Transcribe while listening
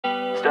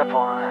Step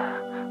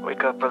 1,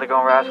 wake up early,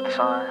 gonna rise with the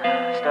sun.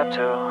 Step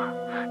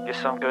 2, get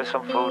some good,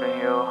 some food in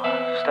you.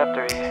 Step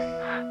 3,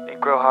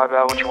 think real hard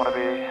about what you wanna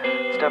be.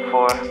 Step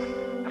 4,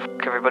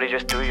 fuck everybody,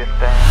 just do your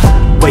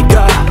thing. Wake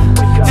up,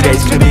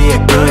 today's gonna be a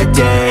good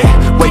day.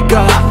 Wake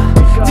up,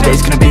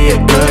 today's gonna be a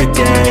good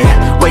day.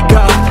 Wake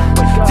up,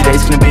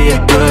 today's gonna be a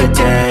good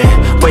day.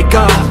 Wake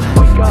up,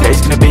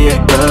 today's gonna be a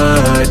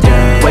good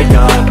day. Wake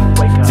up,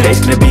 today's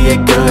gonna be a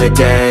good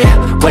day.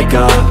 Wake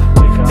up,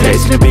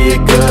 today's gonna be a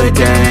good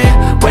day.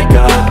 Wake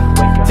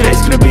up,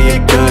 today's gonna be a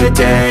good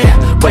day.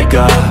 Wake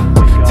up,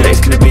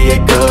 today's gonna be a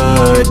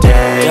good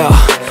day. Yo,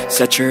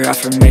 set your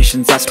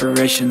affirmations,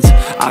 aspirations.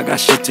 I got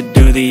shit to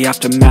do, the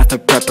aftermath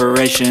of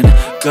preparation.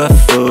 Good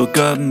food,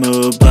 good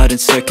mood, blood in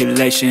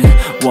circulation.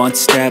 One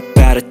step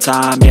at a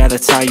time, yeah,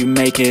 that's how you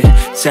make it.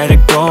 Set a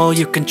goal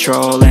you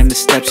control and the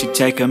steps you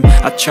take them.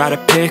 I try to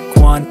pick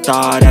one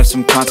thought, have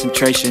some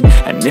concentration.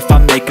 And if I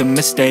make a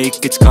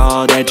mistake, it's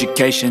called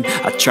education.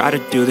 I try to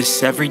do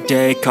this every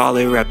day, call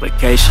it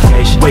replication.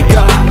 Wake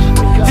up,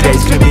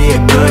 today's gonna be a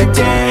good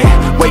day.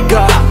 Wake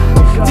up,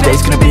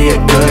 today's gonna be a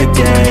good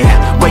day.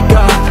 Wake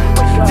up,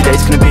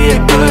 today's gonna be a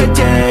good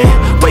day.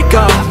 Wake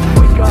up,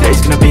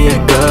 today's gonna be a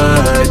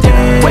good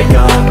day. Wake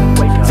up,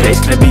 today's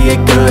gonna be a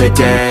good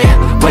day.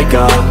 Wake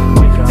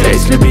up,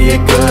 today's gonna be a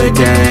good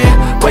day.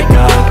 Wake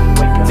up,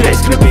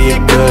 today's gonna be a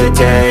good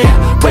day.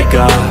 Wake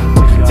up,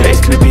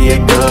 today's gonna be a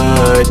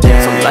good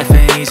day. So life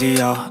ain't easy,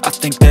 yo, I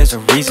think there's a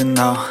reason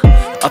though.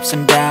 Ups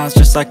and downs,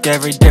 just like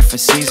every different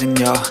season,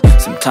 yo.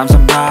 Sometimes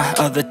I'm high,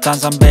 other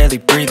times I'm barely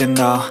breathing,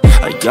 though.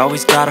 I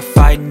always gotta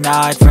fight and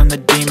hide from the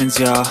demons,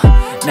 yo.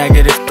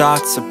 Negative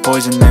thoughts are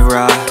poison, they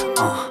rot.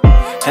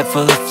 Head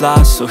full of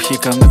flies, so here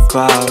come the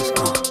clouds.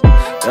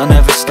 They'll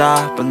never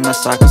stop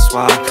unless I can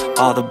swap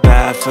all the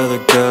bad for the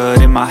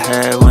good in my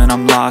head when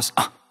I'm lost.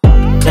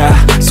 Yeah,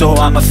 so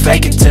I'ma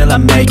fake it till I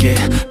make it.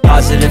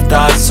 Positive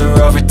thoughts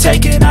are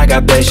overtaken, I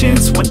got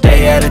patience. One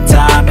day at a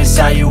time is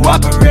how you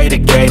operate a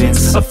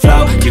cadence. A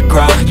flow, you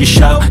grow, you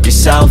show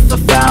yourself a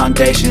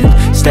foundation.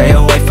 Stay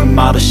away from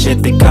all the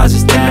shit that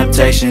causes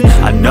temptation.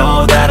 I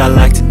know that I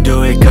like to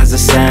do it cause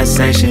it's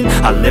sensation.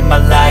 I live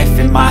my life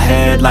in my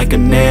head like a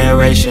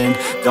narration.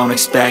 Don't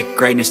expect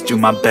greatness, do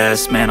my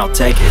best, man, I'll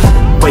take it.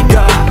 Wake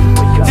up,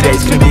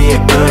 today's gonna be a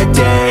good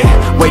day.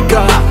 Wake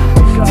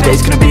up,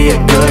 today's gonna be a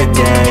good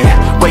day.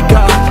 Wake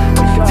up,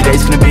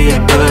 today's gonna be a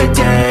good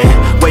day.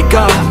 Wake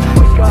up,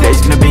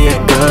 today's gonna be a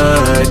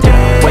good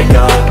day. Wake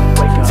up,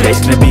 today's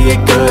gonna be a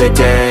good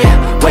day.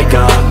 Wake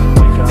up,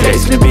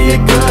 today's gonna be a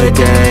good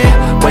day.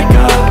 Wake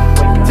up,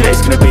 today's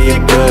gonna be a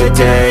good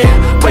day.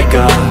 Wake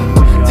up,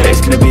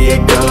 today's gonna be a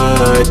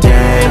good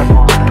day.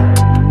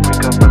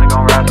 Wake up early,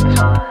 gonna rise with the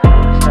sun.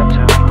 Step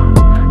 2,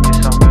 get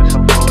some good,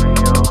 some food in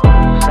you.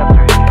 Step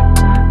 3,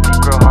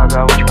 think real hard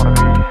about what you wanna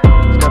be.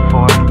 Step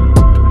 4,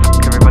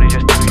 fuck everybody,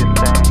 just do your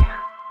thing.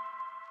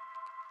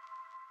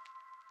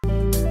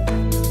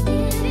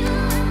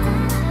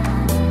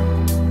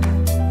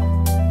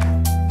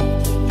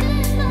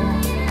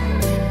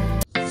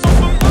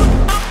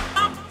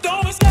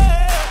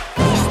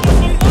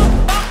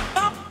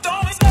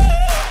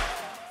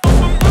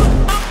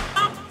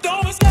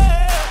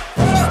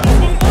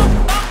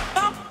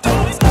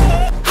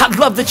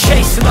 Love the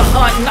chase and the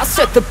hunt, and I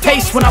set the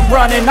pace when I'm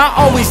running. I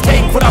always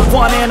take what I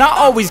want and I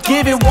always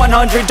give it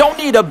 100. Don't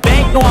need a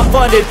bank, no, I'm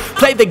funded.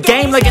 Play the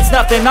game like it's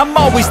nothing. I'm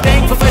always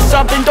thankful for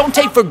something. Don't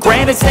take for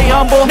granted, stay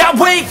humble. Now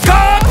wake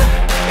up,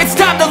 it's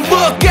time to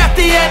look at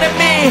the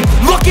enemy.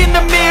 Look in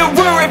the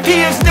mirror if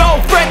he is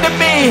no friend to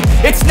me.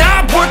 It's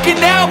not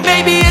working out,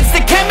 maybe it's the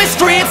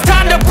chemistry. It's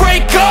time to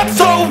break up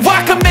so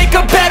I can make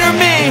a better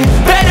me.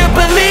 Better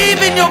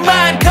believe in your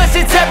mind, cause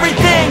it's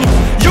everything.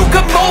 You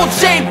can mold,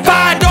 shape,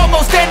 find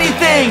almost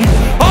anything.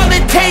 All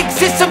it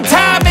takes is some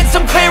time and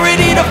some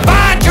clarity to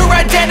find your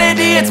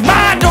identity. It's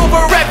mind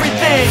over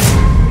everything.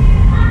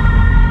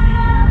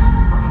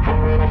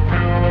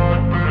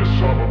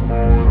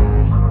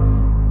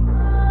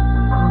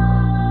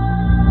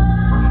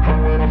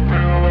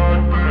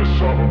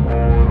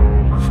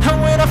 And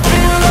when I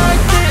feel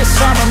like this,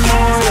 I'm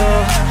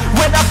immortal.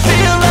 When I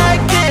feel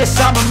like this,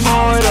 I'm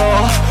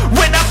immortal.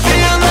 When I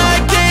feel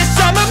like this,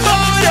 I'm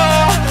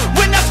immortal.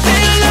 When I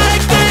feel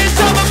like this,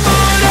 I'm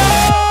immortal.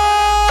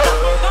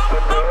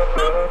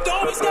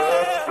 Don't be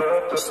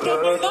scared. Just step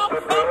up. Don't be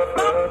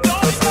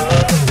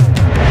scared.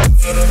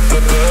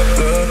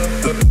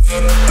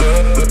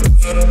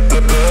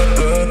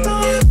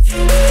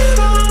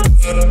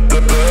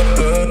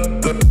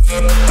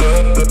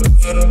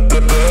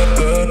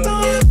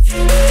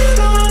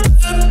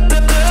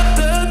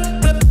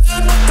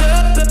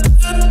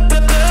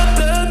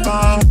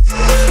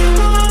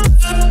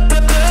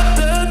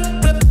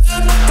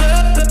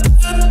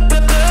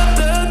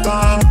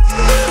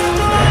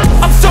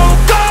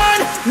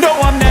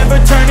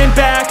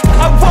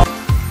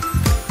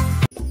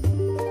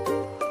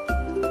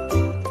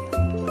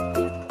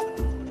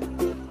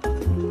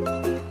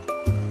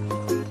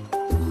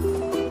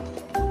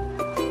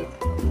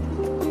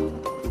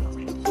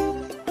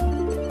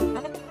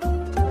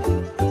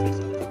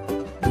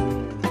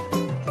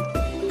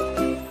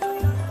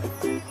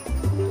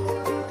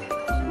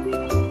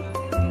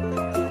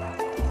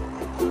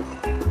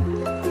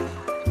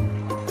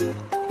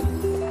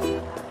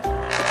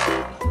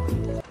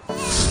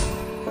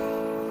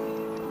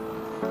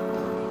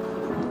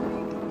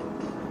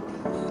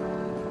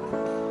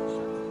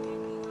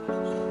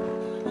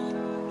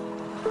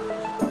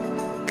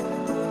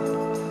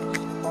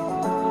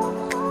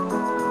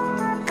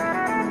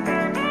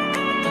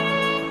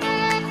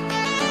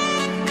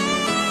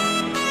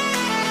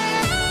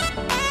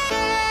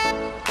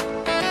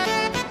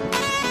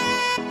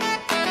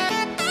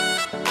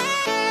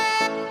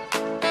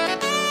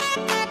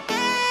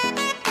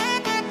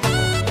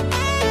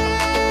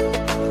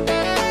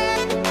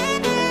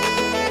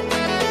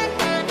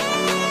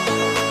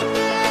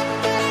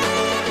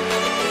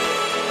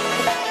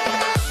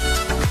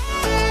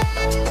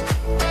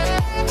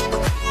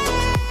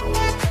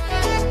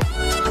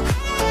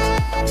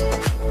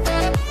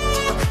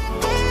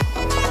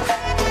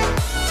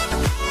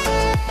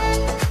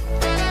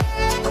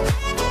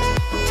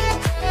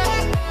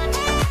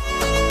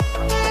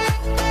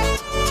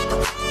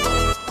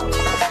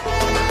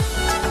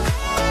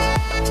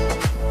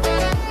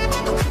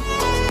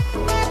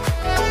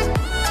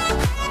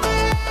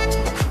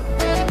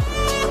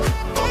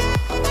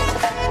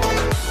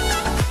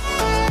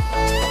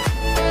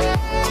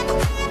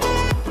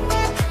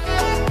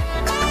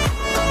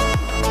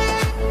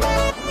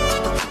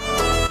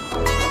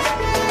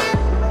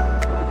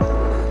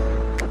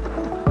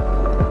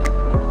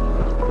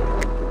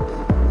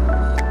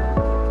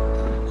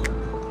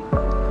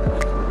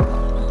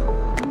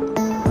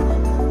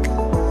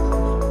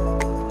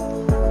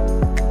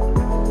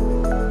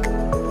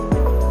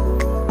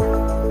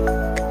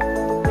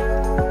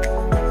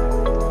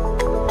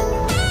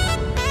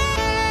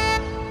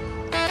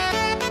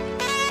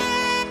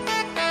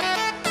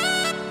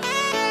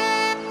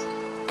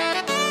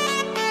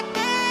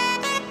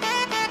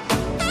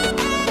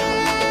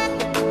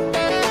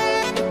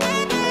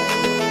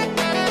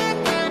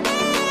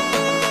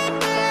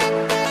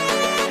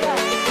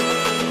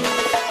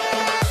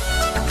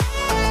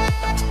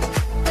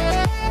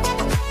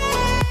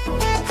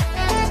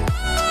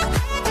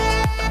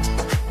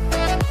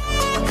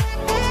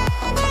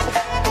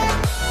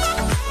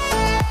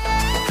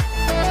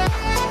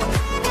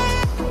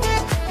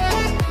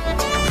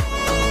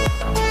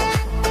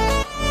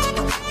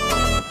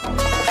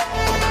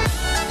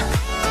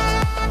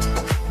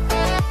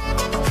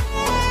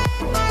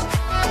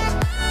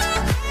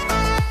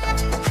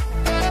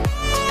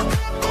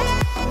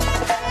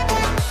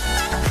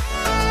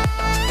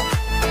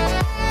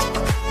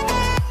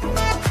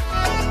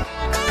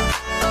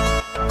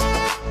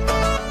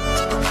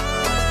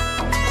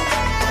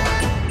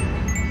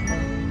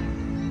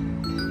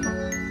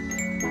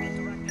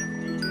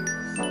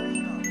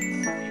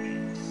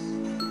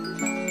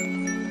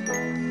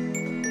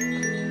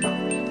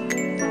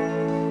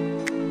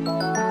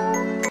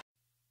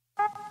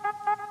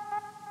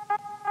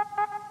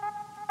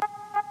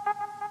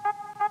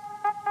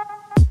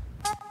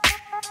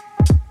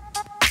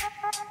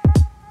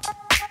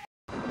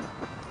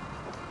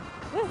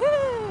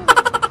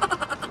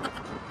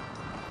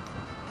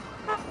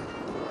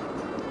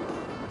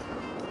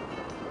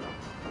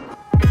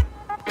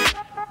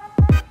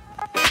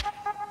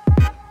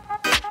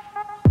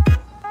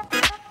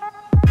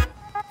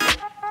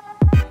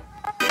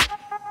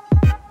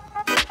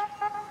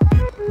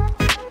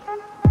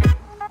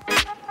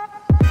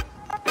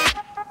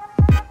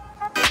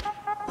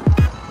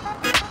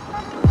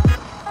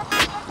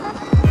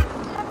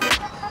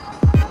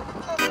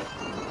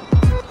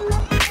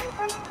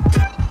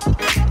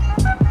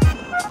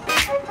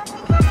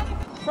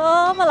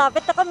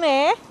 malapit na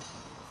kami.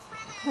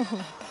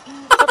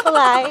 Sa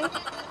tulay.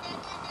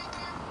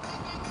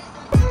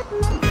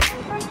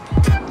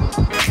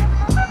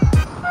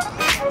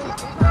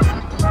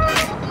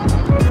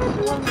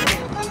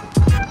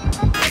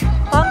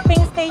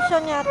 Pumping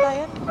station yata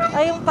yun.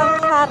 Ay, yung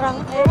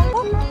pangharang. Ewan ko.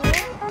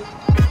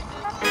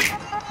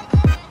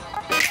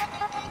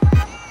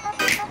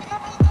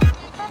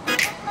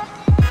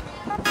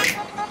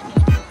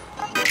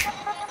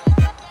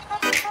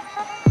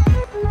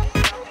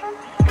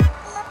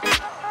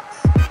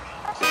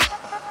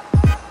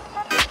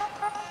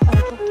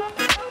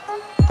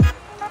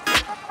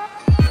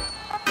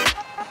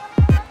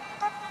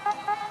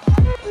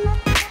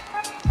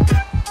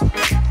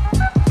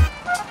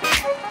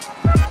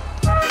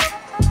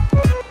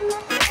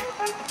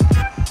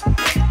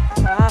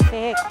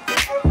 Traffic.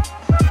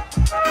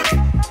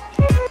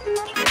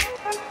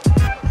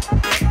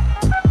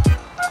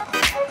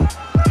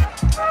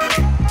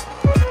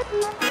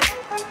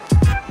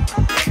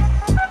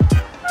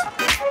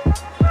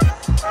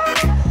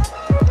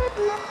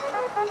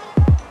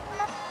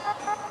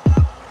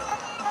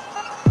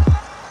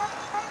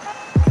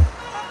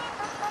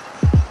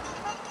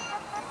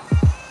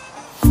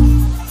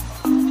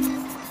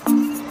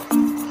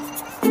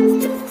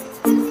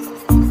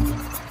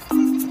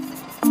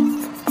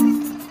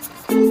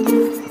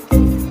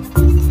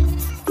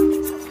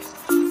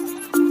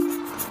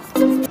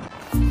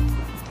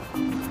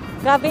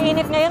 Grabe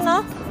init ngayon, no?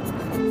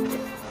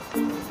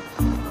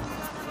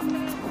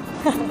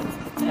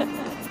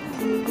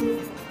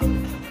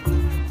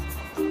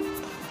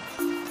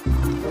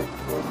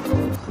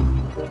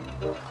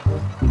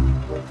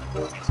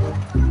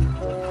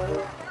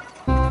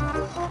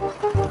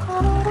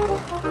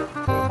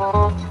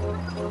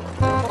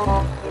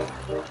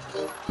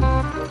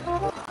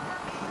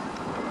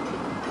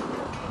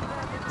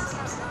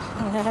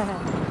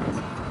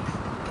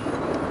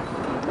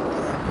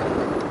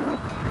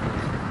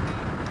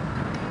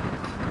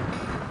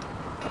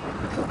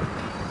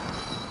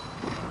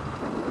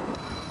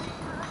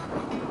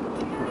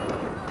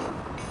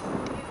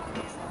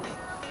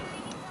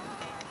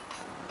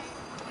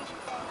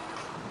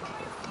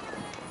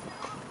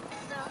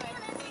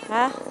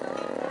 Ha?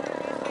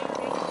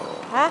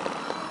 Ha?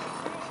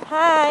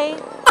 Hi!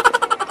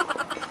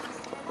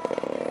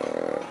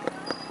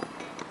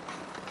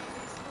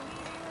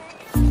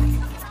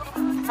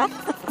 Ha?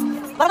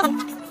 Parang...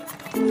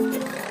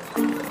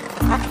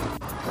 Ha?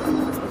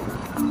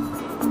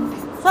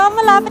 So,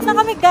 malapit na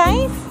kami,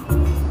 guys.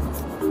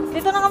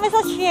 Dito na kami sa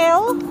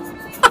Shell.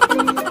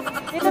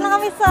 Dito na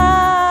kami sa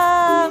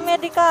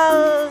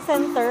Medical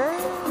Center,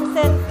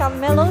 St.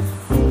 Camelos.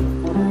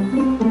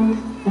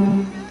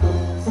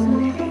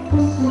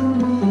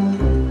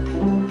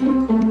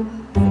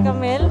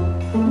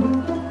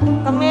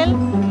 Camel.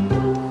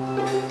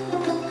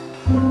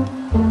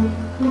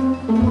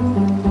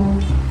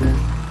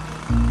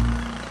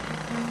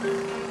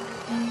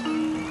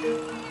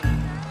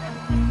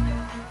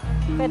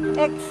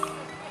 FedEx.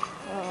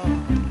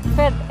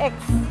 FedEx.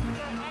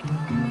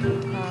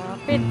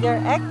 Feed your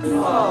ex.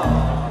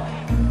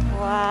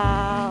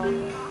 Wow.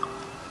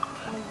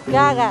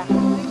 Gaga.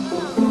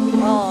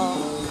 Oh.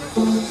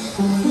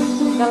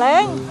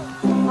 Galing.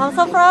 I'm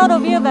so proud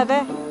of you,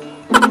 baby.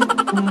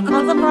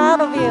 I'm so proud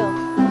of you.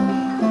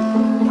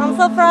 I'm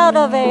so proud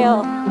of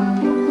you.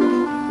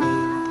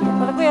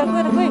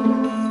 Nagui.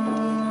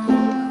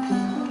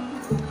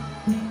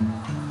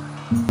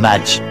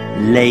 Much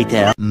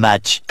later.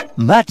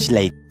 Much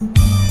later.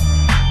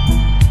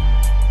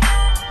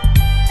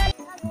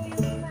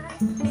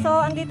 So,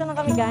 andito na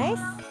kami, guys.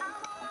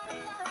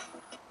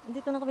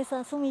 Andito na kami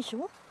sa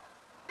Sumisho.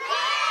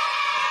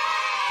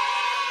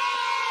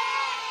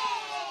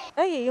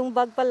 Ay, yung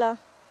bag pala.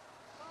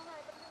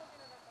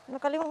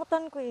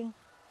 Nakalimutan ko eh.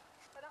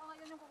 Parang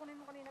ngayon yung kukunin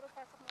mo kanina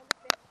pagpasok mo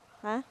ulit eh.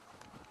 Ha?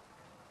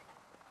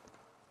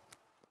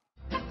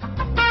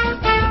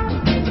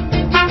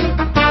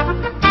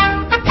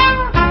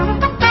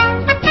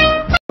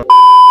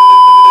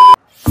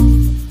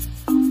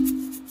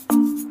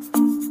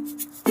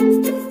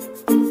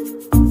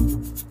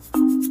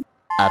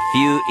 A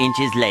few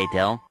inches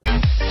later.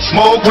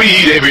 Smoke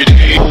weed every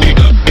day.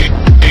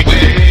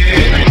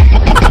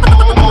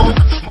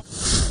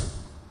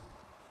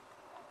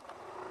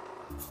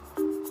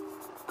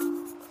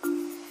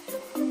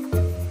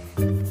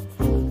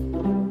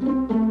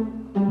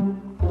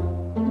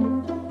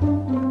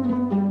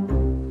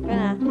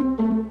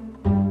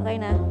 Okay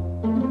na.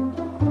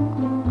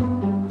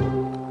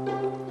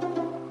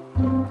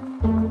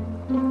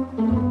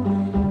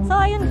 So,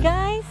 ayun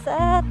guys,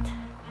 at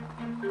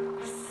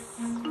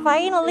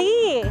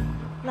finally,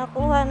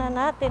 nakuha na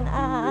natin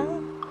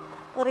ang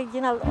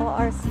original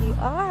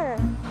ORCR.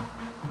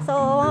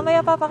 So,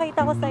 mamaya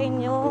papakita ko sa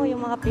inyo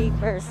yung mga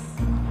papers.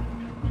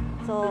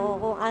 So,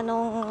 kung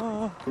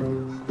anong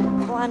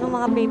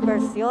mga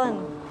papers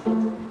yon.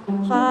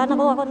 So,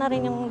 nakuha ko na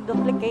rin yung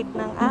duplicate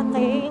ng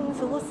aking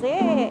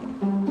susi.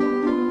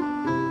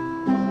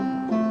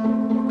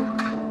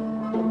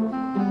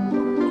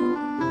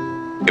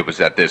 It was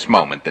at this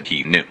moment that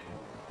he knew.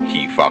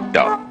 fucked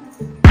up.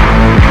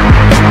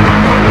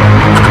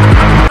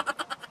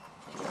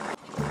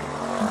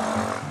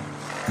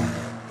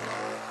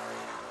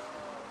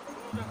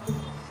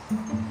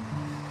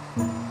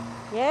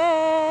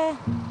 Yeah.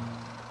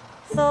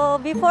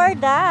 So, before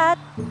that,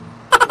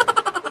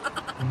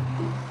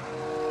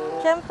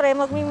 syempre,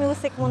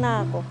 magmi-music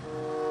muna ako.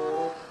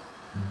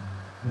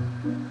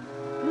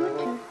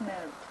 Bluetooth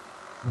mode.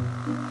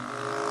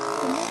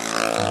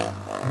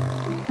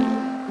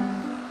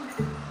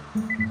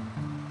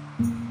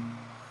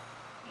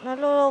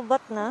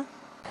 Nalulubat na.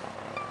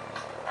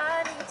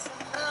 I need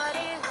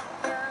somebody who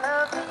can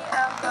love me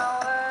at my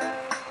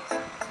worst.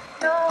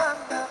 No, I'm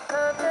not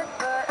perfect,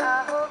 but I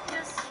hope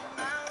you see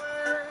my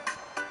worth.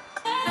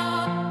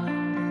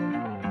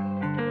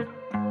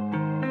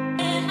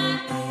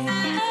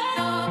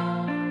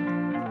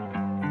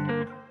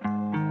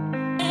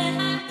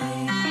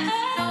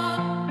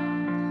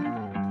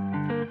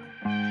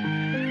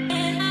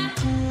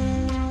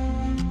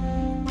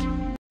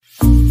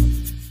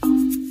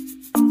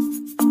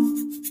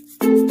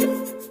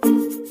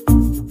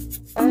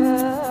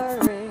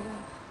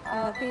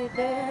 I'll be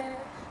there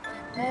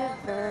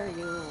whenever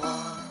you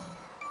want.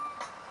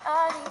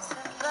 I need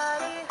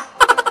somebody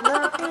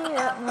Love me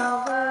at my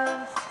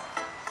worst.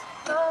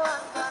 who know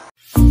I'm not.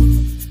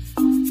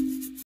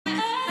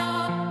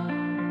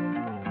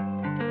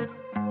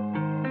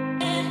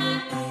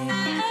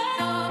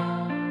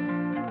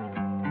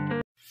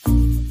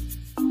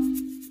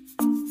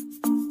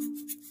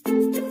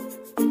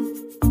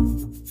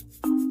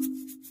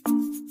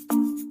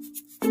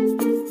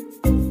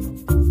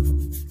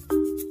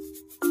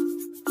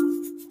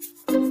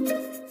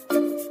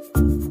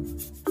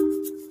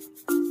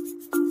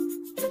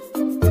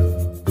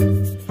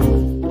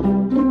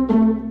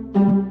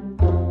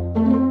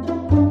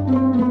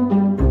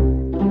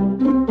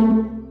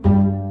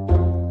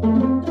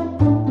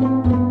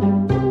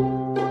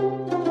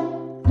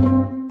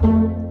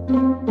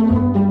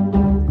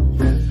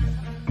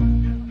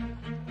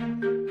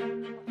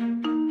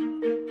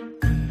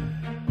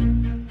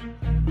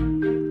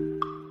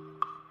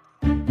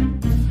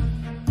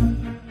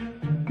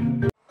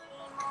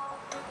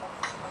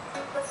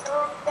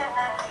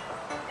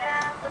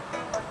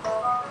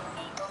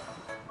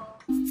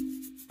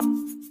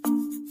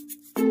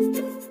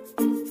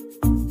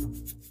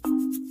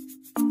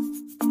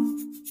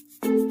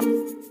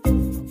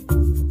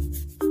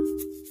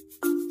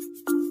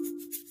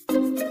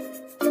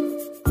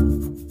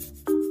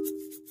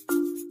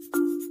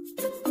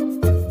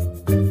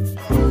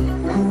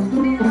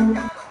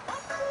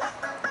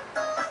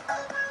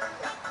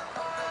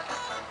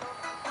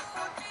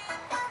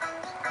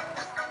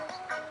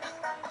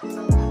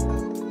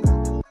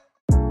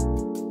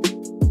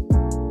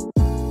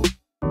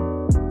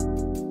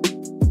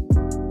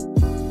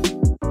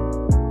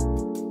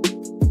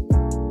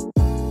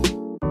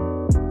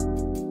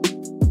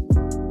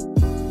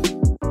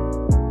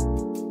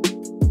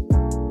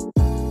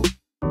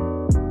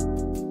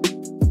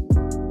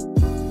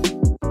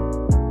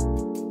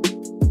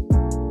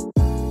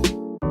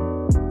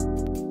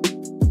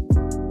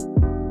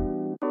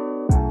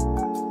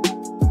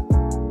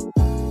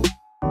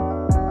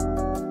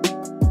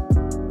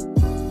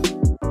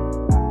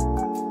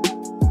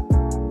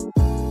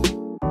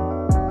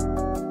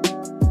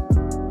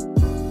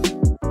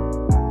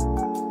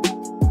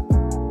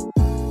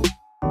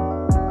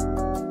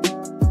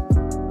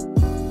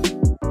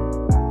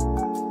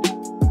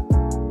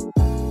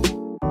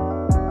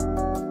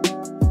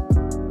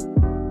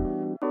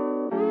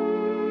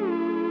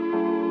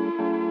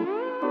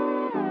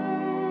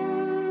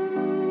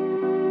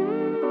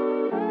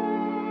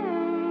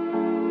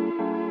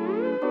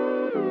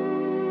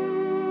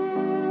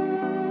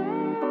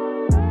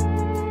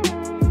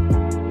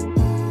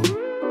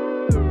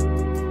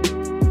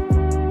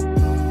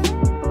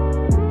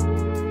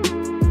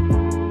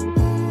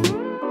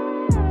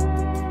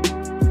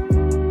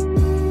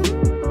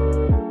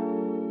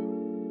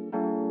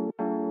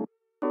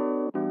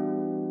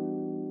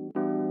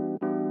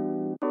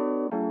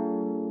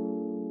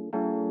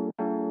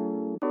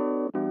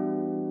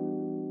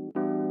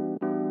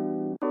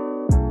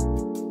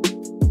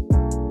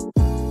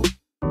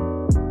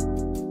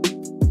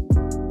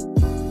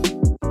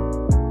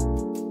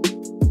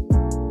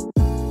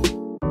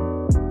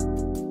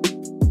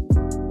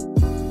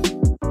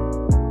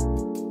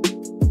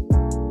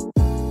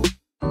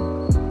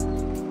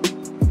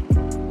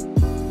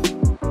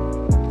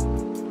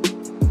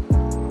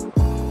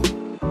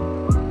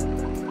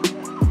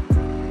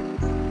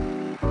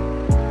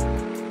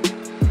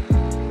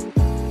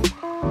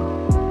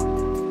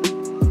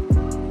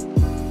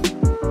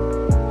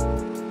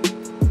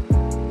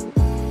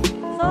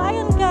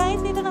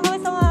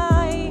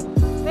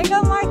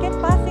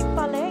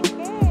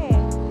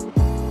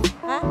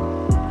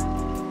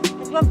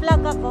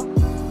 Nagpa-vlog ako.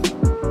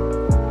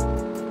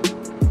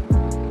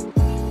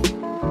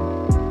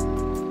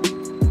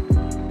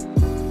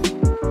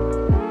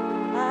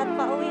 At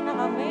pauwi na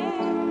kami.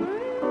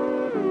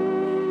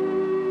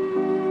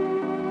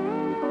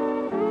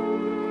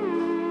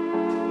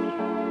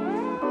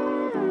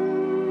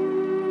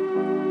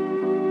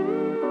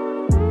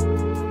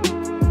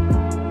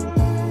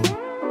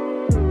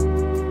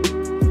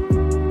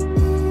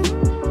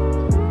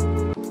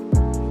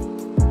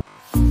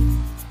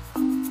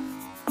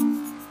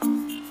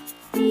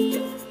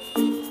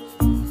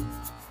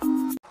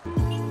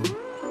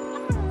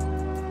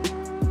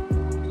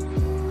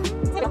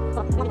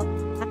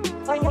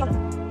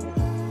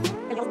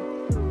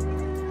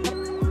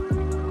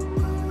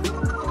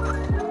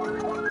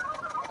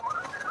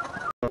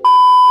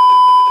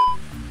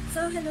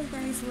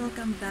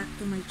 welcome back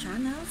to my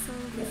channel. So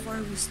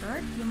before we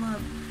start, yung mga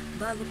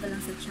bago pa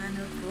lang sa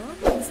channel ko,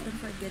 please don't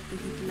forget to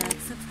hit like,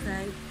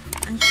 subscribe,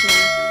 and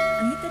share,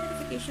 and hit the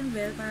notification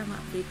bell para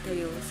ma-update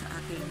kayo sa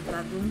aking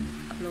bagong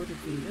uploaded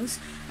videos.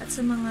 At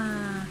sa mga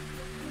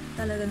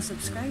talagang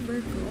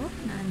subscriber ko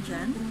na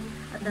andyan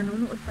at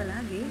nanonood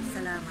palagi,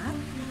 salamat.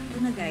 Ito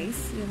na guys,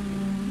 yung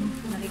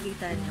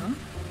nakikita nyo,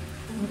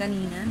 yung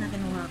kanina na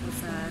kinuha ko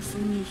sa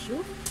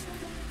Sumisho.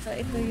 So,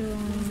 ito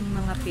yung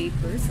mga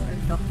papers or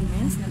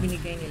documents na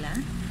binigay nila.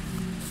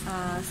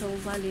 So,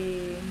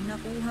 bali,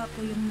 nakuha ko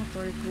yung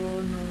motor ko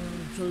noong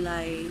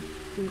July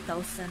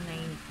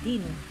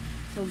 2019.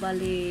 So,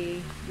 bali,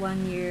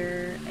 1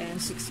 year and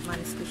 6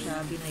 months ko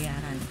siya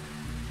binayaran.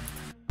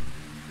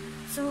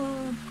 So,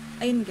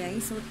 ayun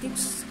guys. So,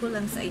 tips ko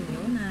lang sa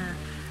inyo na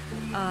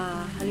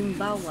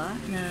halimbawa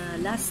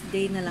na last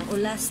day na lang o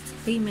last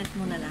payment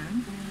mo na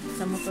lang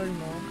sa motor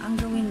mo,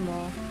 ang gawin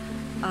mo,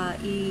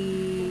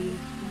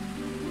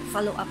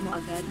 follow up mo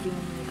agad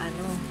yung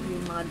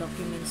yung mga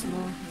documents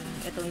mo.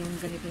 Ito yung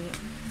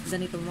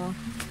ganito mo,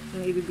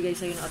 yung ibibigay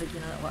sa yung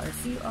original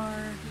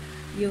ORCR,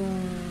 yung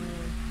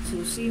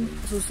susi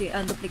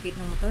duplicate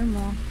ng motor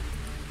mo.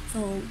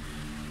 So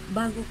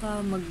bago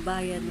ka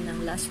magbayad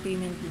ng last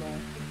payment mo,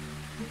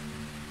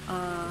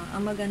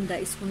 ang maganda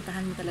is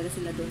puntahan mo talaga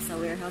sila doon sa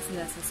warehouse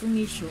nila sa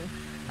Sumisho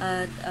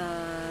at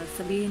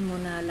sabihin mo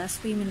na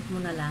last payment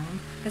mo na lang,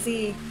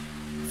 kasi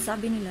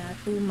sabi nila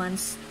 2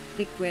 months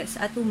request,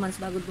 2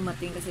 months bago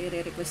dumating, kasi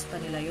i-request pa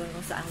nila yun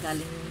kung saan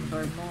galing yung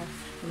motor mo,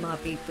 yung mga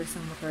papers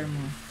ng motor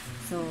mo.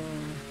 So,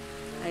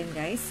 ayun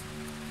guys,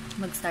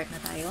 mag-start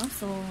na tayo.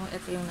 So,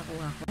 ito yung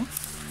nakuha ko.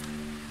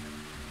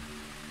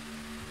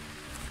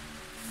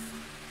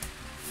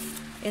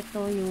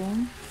 Ito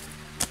yung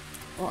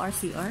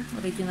ORCR,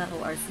 original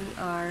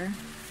ORCR.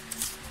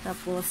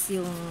 Tapos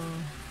yung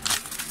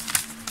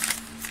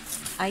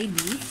ID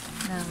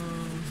ng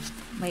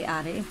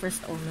may-ari,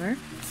 first owner.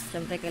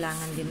 Siyempre,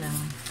 kailangan din ng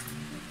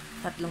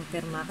 3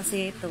 pirma.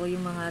 Kasi ito,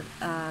 yung mga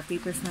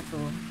papers na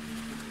to,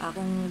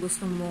 kung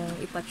gusto mong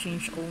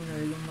ipa-change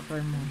owner yung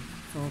motor mo.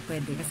 So,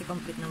 pwede. Kasi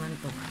complete naman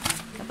to.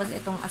 Tapos,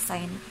 itong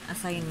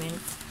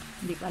assignment.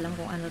 Hindi ko alam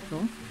kung ano to.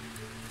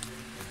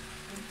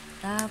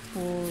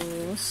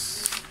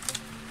 Tapos,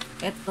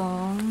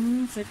 itong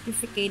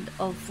certificate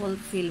of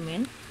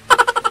fulfillment.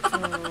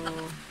 So,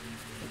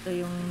 ito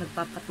yung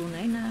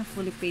nagpapatunay na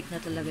fully paid na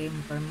talaga yung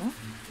motor mo.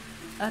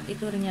 At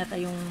ito rin yata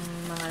yung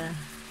mga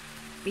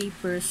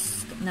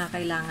papers na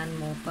kailangan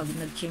mo pag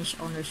nag-change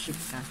ownership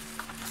ka.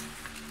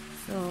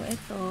 So,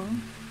 ito,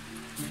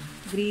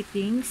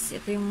 greetings.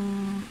 Ito yung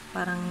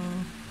parang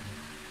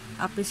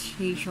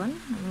appreciation,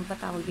 ano ba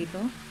tawag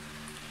dito,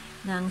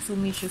 ng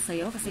Sumisho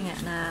sa'yo, kasi nga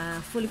na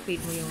fully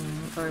paid mo yung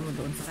motor mo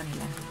doon sa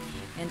kanila.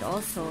 And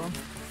also,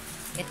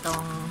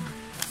 itong,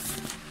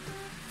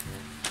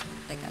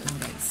 teka lang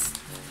guys,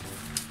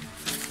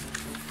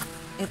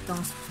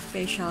 itong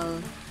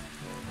special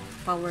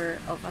power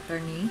of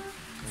attorney,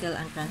 sale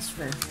and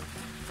transfer.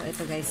 So,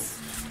 ito guys,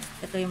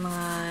 ito yung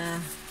mga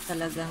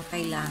talagang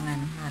kailangan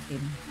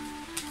natin.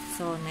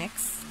 So,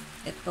 next,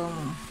 itong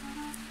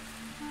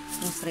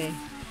siyempre,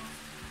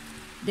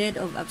 deed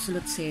of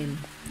absolute sale.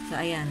 So,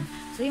 ayan.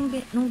 So, yung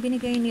nung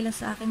binigay nila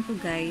sa akin to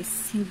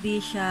guys,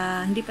 hindi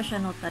pa siya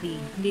notary.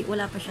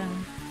 Wala pa siyang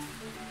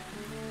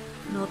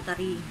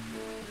notary.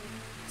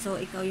 So,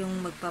 ikaw yung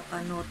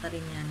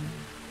magpapa-notary niyan.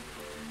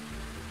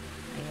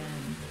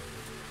 Ayan.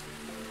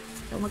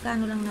 So,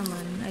 magkano lang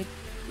naman, ay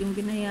yung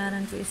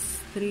binayaran ko is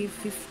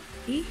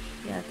 350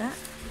 yata.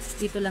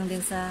 Dito lang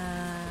din sa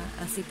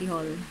City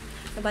Hall.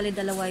 So, bali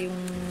dalawa yung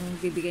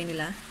bibigay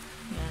nila.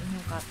 Yan,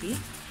 yung copy.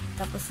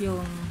 Tapos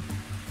yung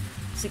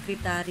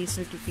secretary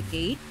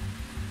certificate.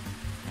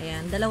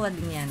 Ayan, dalawa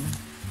din yan.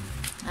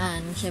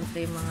 And,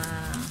 syempre, mga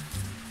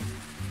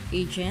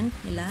agent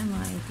nila,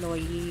 mga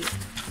employee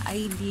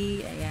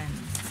ID. Ayan.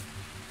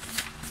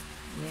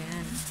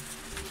 Ayan.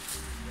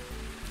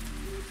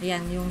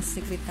 Ayan, yung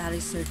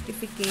secretary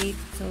certificate.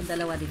 So,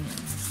 dalawa din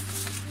yan.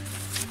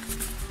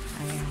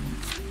 Ayan.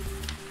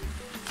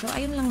 So,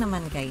 ayun lang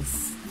naman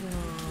guys.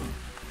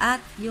 At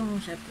yung,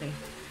 syempre,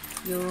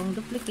 yung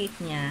duplicate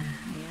niya.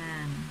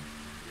 Ayan.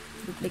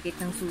 Duplicate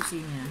ng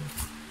susi niya.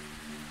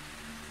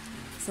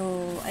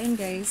 So, ayun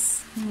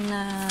guys.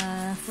 Na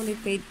fully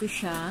paid ko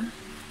siya.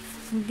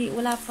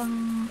 Wala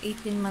pang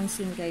 18 months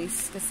yun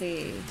guys.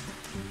 Kasi,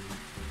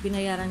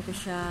 binayaran ko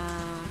siya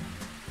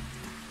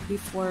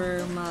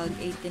before mag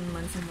 18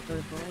 months yung motor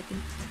ko. I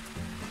think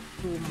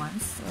 2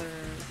 months or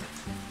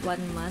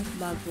 1 month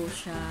bago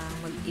siya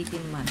mag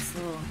 18 months.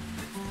 So,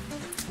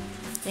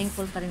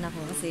 thankful pa rin ako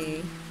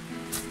kasi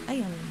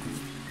ayun,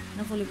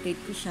 na fully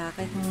paid ko siya.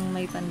 Kahit nung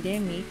may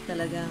pandemic,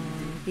 talagang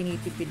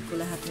tinitipid ko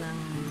lahat ng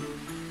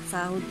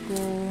sahod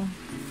ko,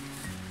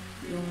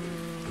 yung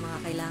mga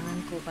kailangan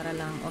ko para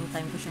lang on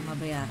time ko siya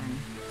mabayaran.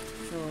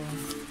 So,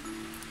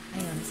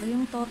 ayun. So,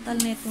 yung total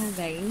neto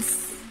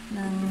guys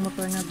ng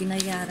motor na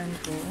binayaran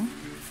ko,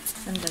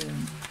 saan ba yun?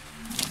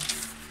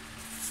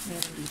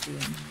 Meron dito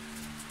yun.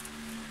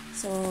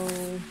 So,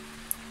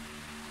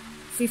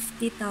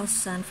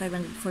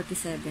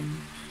 50,547.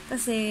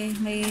 Kasi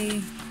may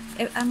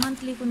ang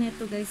monthly ko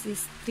nito guys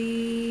is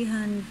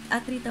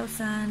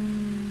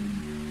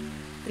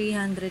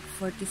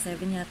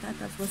 3,347 yata.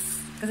 Tapos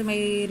kasi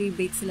may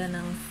rebate sila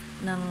ng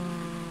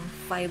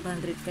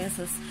 500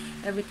 pesos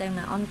every time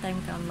na on time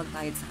ka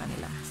magbayad sa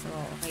kanila. So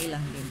okay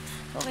lang din.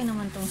 So, okay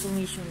naman tong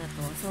Sumisho na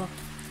to. So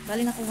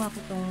bali nakuha ko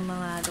tong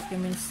mga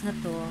documents na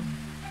to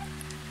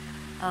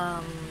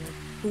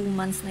 2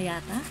 months na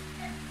yata.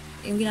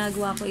 Yung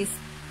ginagawa ko is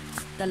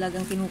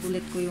talagang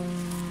kinukulit ko yung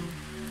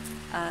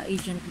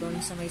agent doon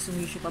sa may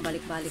Sumisho,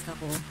 pabalik-balik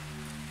ako.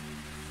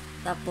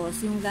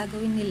 Tapos yung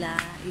gagawin nila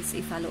is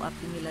i-follow up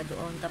din nila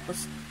doon.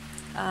 Tapos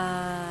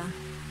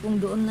kung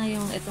doon na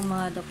yung itong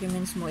mga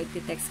documents mo,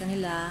 iti-text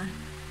kanila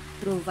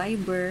through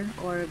Viber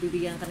or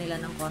bibigyan kanila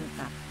ng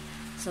contact.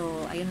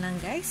 So ayun lang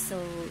guys. So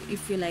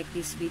if you like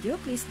this video,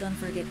 please don't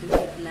forget to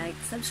hit like,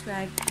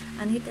 subscribe,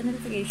 and hit the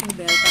notification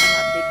bell para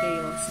ma-update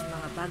kayo sa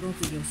mga bagong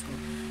videos ko.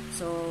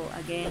 So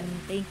again,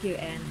 thank you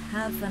and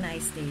have a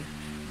nice day.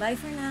 Bye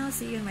for now.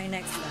 See you in my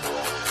next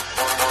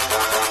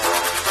vlog.